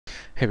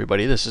Hey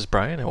everybody, this is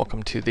Brian and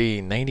welcome to the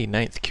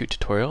 99th Qt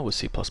tutorial with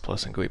C++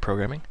 and GUI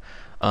programming.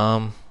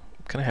 I'm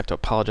gonna have to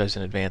apologize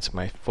in advance.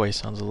 My voice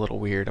sounds a little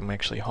weird. I'm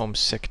actually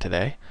homesick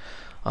today,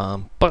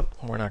 but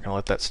we're not gonna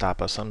let that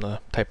stop us. I'm the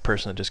type of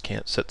person that just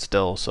can't sit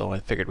still, so I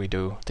figured we'd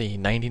do the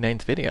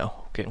 99th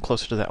video, getting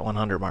closer to that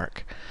 100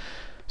 mark.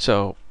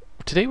 So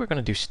today we're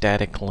gonna do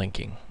static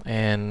linking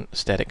and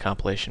static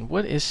compilation.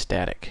 What is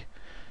static?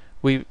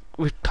 We've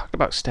talked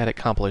about static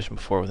compilation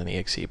before with an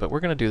exe, but we're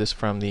going to do this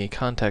from the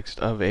context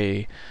of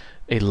a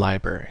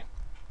library.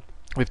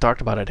 We've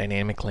talked about a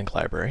dynamic link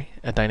library.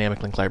 A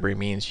dynamic link library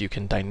means you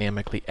can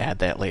dynamically add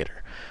that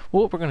later.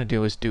 Well, what we're going to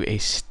do is do a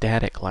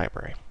static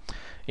library.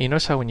 And you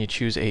notice how when you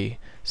choose a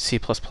C++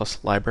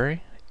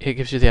 library, it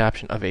gives you the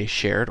option of a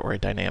shared or a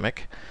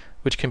dynamic,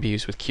 which can be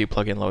used with Qt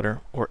plugin loader,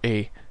 or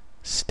a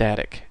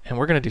static. And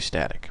we're going to do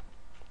static.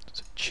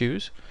 So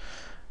choose,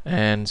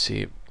 and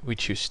see, we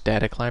choose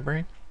static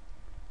library.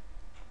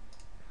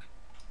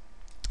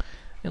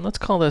 And let's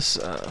call this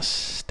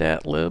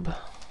statlib.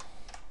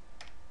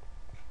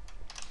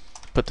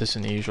 Put this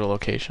in the usual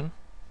location.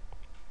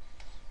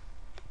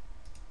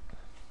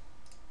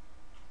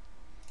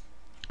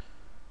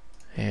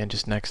 And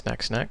just next,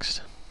 next,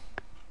 next.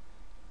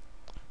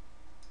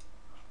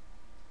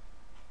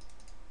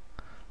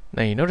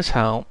 Now you notice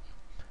how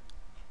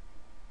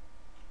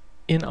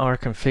in our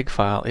config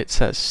file it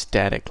says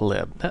static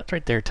lib. That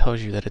right there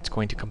tells you that it's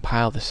going to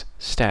compile this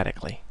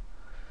statically.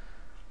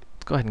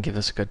 Let's go ahead and give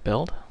this a good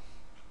build.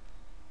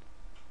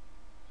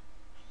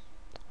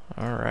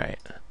 Alright,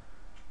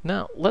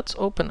 now let's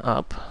open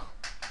up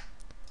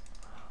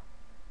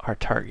our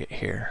target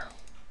here.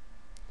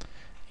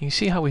 You can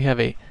see how we have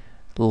a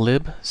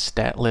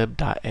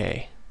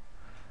lib.statlib.a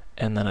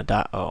and then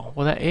a .o.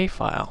 Well, that A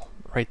file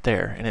right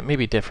there, and it may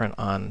be different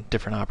on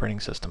different operating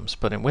systems,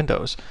 but in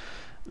Windows,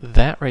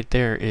 that right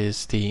there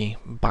is the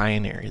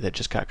binary that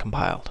just got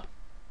compiled.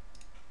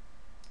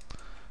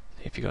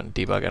 If you go into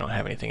debug, I don't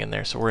have anything in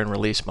there, so we're in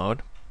release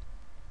mode.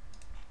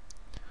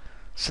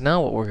 So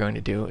now what we're going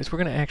to do is we're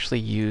going to actually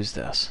use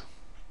this.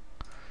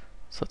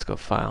 So let's go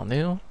File,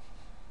 New,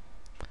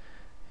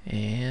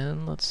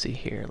 and let's see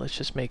here. Let's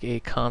just make a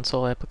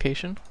console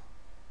application,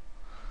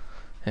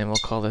 and we'll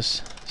call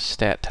this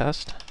stat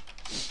test.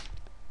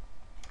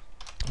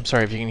 I'm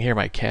sorry if you can hear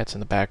my cats in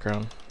the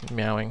background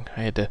meowing.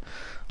 I had to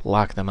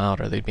lock them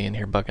out or they'd be in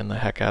here bugging the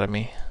heck out of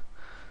me.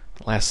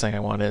 Last thing I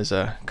want is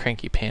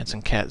Cranky Pants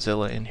and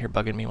Catzilla in here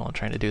bugging me while I'm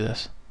trying to do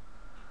this.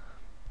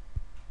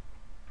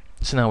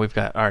 So now we've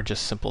got our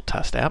just simple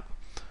test app,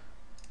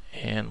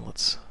 and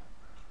let's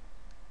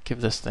give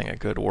this thing a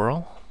good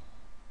whirl.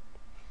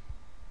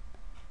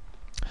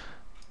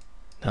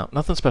 Now,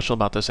 nothing special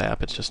about this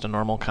app, it's just a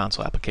normal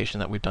console application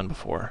that we've done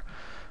before.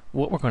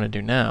 What we're going to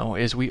do now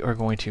is we are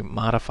going to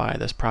modify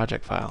this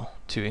project file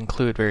to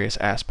include various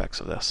aspects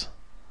of this.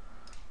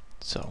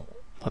 So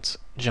let's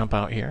jump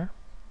out here,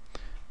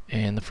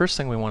 and the first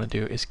thing we want to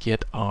do is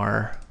get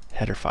our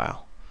header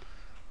file,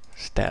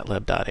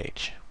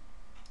 statlib.h.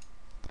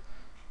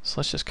 So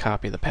let's just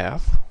copy the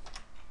path.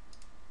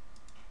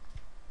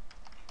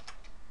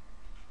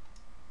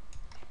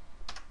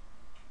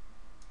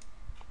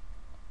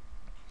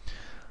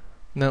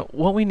 Now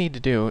what we need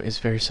to do is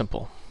very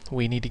simple.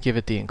 We need to give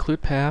it the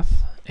include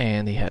path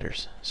and the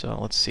headers. So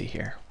let's see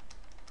here.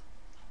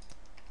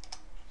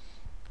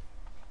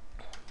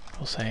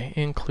 We'll say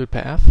include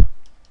path.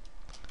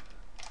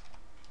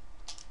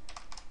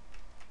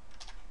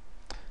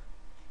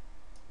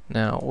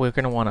 Now we're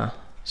going to want to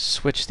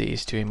switch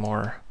these to a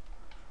more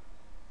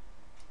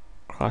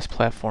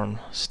cross-platform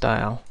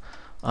style.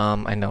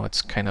 I know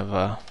it's kind of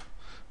a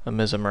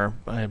misnomer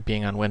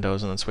being on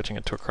Windows and then switching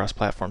it to a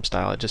cross-platform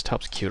style. It just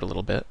helps Qt a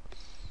little bit.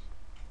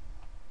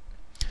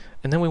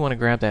 And then we want to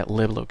grab that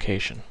lib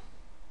location.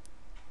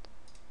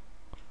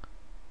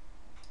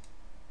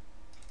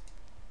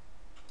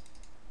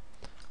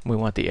 We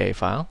want the A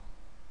file.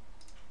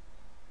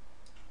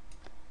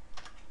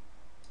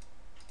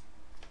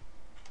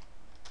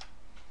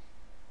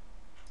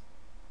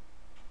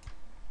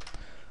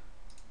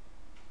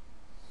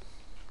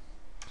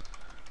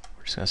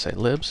 We're just going to say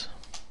libs.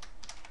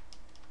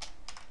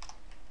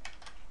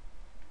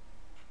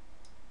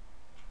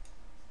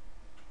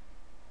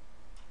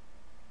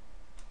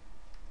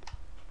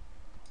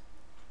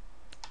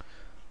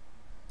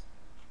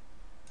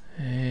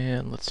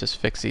 And let's just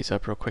fix these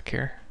up real quick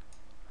here.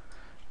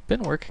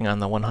 Been working on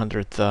the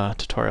 100th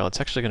tutorial. It's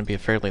actually going to be a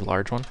fairly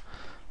large one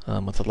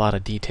with a lot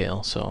of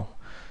detail, so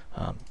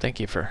thank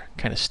you for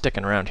kind of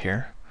sticking around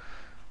here.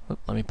 Oop,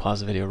 let me pause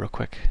the video real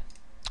quick.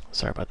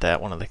 Sorry about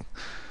that. One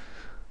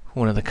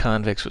of the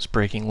convicts was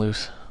breaking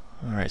loose.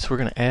 Alright, so we're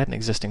going to add an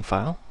existing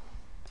file,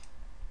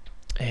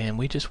 and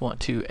we just want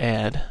to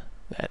add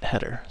that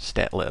header,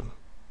 statlib.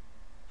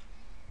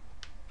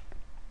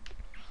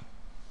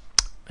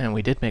 And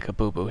we did make a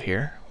boo-boo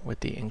here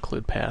with the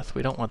include path.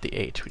 We don't want the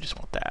H, we just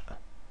want that.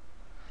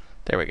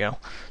 There we go.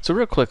 So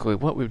real quickly,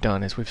 what we've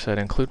done is we've said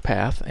include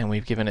path, and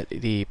we've given it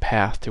the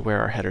path to where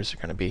our headers are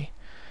going to be.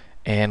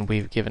 And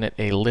we've given it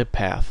a lib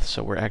path,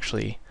 so we're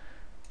actually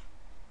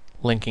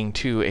linking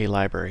to a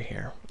library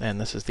here, and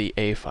this is the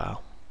A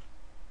file.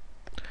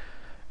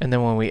 And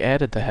then when we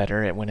added the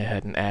header, it went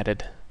ahead and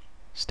added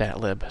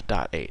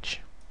statlib.h.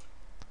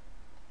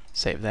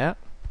 Save that.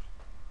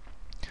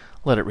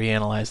 Let it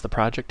reanalyze the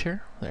project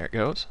here. There it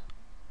goes.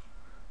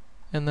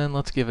 And then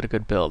let's give it a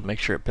good build. Make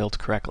sure it builds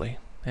correctly.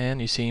 And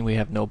you see we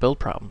have no build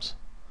problems.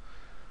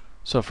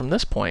 So from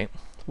this point,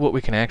 what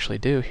we can actually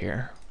do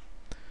here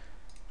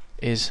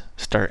is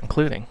start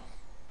including.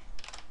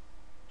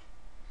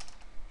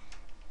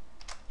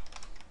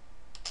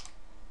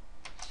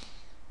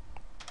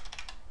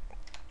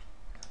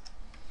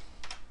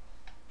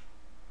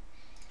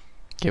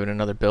 Give it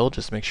another build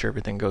just to make sure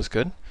everything goes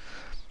good.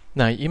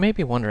 Now you may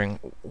be wondering,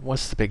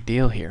 what's the big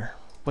deal here?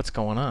 What's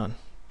going on?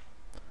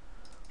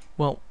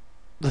 Well,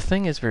 the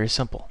thing is very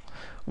simple.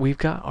 We've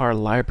got our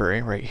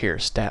library right here,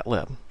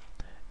 statlib,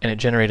 and it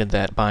generated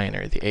that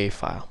binary, the A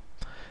file.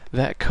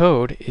 That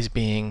code is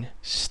being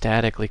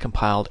statically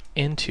compiled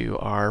into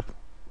our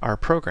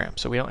program,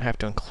 so we don't have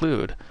to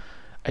include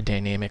a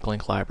dynamic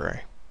link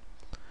library.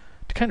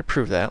 To kind of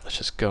prove that, let's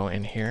just go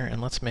in here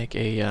and let's make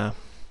a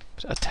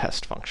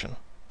test function.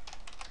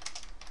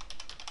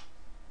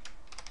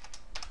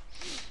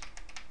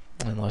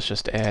 And let's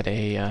just add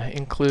a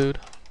include.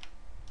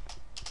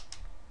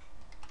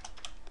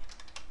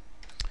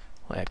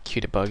 We'll add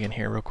Qtdebug in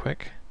here real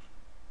quick.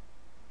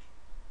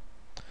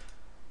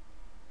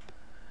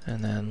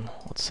 And then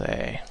let's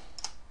say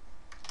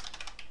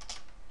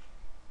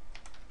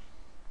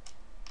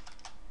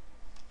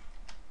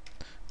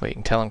you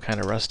can tell I'm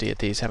kind of rusty at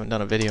these. Haven't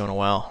done a video in a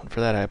while. And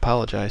for that, I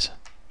apologize.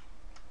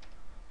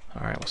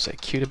 Alright, we'll say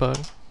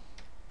Qtdebug.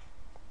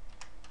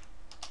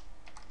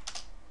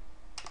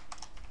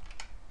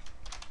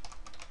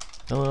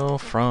 Hello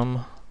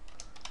from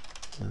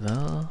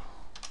the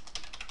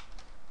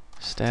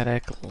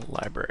static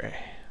library.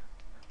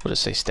 We'll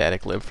just say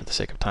static lib for the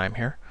sake of time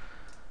here.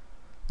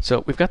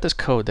 So we've got this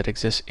code that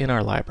exists in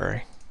our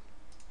library.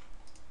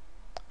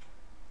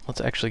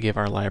 Let's actually give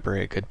our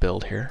library a good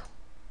build here.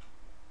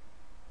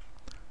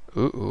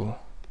 Ooh.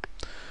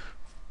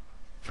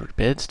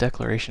 Forbids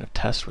declaration of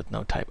test with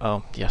no type.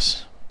 Oh,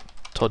 yes.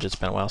 Told you it's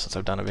been a while since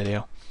I've done a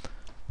video.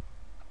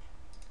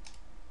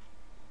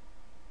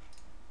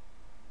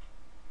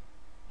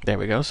 There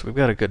we go. So we've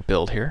got a good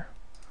build here.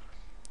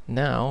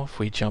 Now, if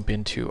we jump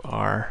into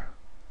our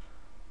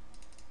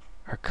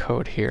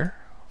code here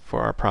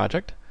for our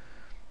project,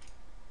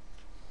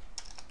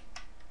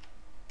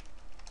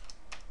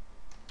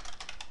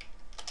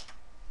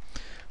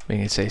 we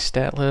can say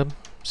statlib,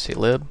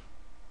 clib,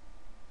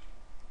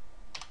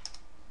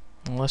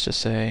 and let's just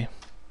say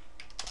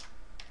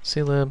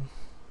clib,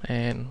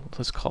 and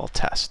let's call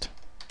test.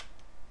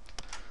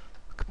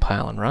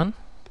 Compile and run.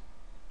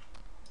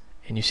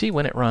 And you see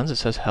when it runs, it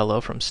says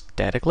hello from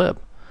static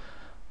lib.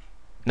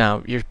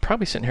 Now, you're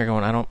probably sitting here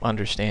going, I don't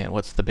understand.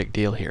 What's the big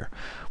deal here?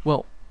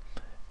 Well,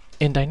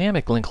 in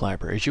dynamic link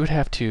libraries, you would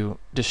have to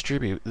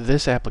distribute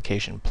this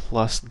application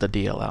plus the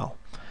DLL.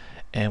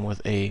 And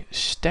with a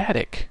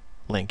static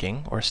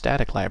linking or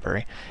static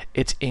library,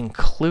 it's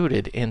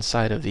included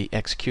inside of the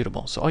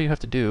executable. So all you have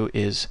to do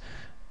is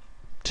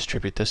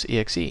distribute this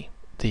exe.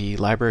 The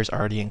library is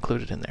already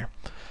included in there.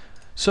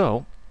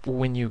 So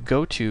when you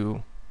go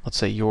to, let's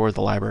say you're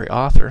the library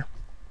author,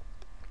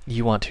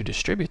 you want to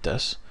distribute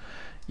this,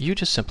 you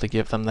just simply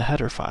give them the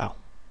header file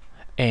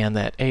and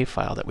that A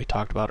file that we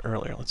talked about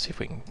earlier. Let's see if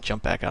we can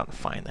jump back out and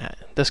find that.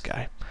 This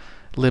guy,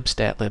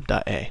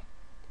 libstatlib.a,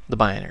 the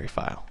binary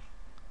file.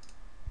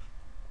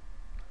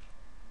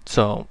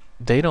 So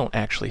they don't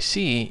actually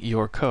see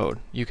your code.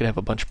 You could have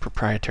a bunch of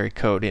proprietary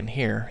code in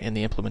here in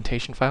the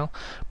implementation file,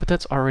 but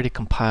that's already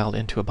compiled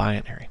into a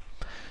binary.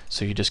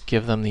 So you just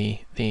give them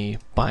the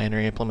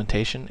binary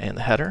implementation and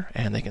the header,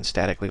 and they can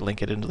statically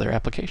link it into their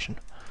application.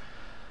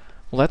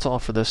 Well, that's all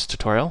for this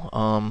tutorial.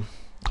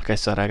 Like I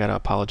said, I gotta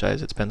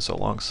apologize. It's been so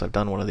long since I've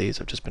done one of these.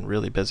 I've just been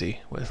really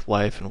busy with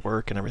life and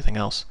work and everything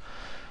else.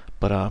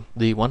 But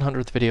the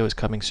 100th video is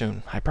coming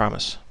soon, I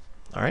promise.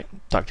 Alright,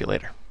 talk to you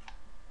later.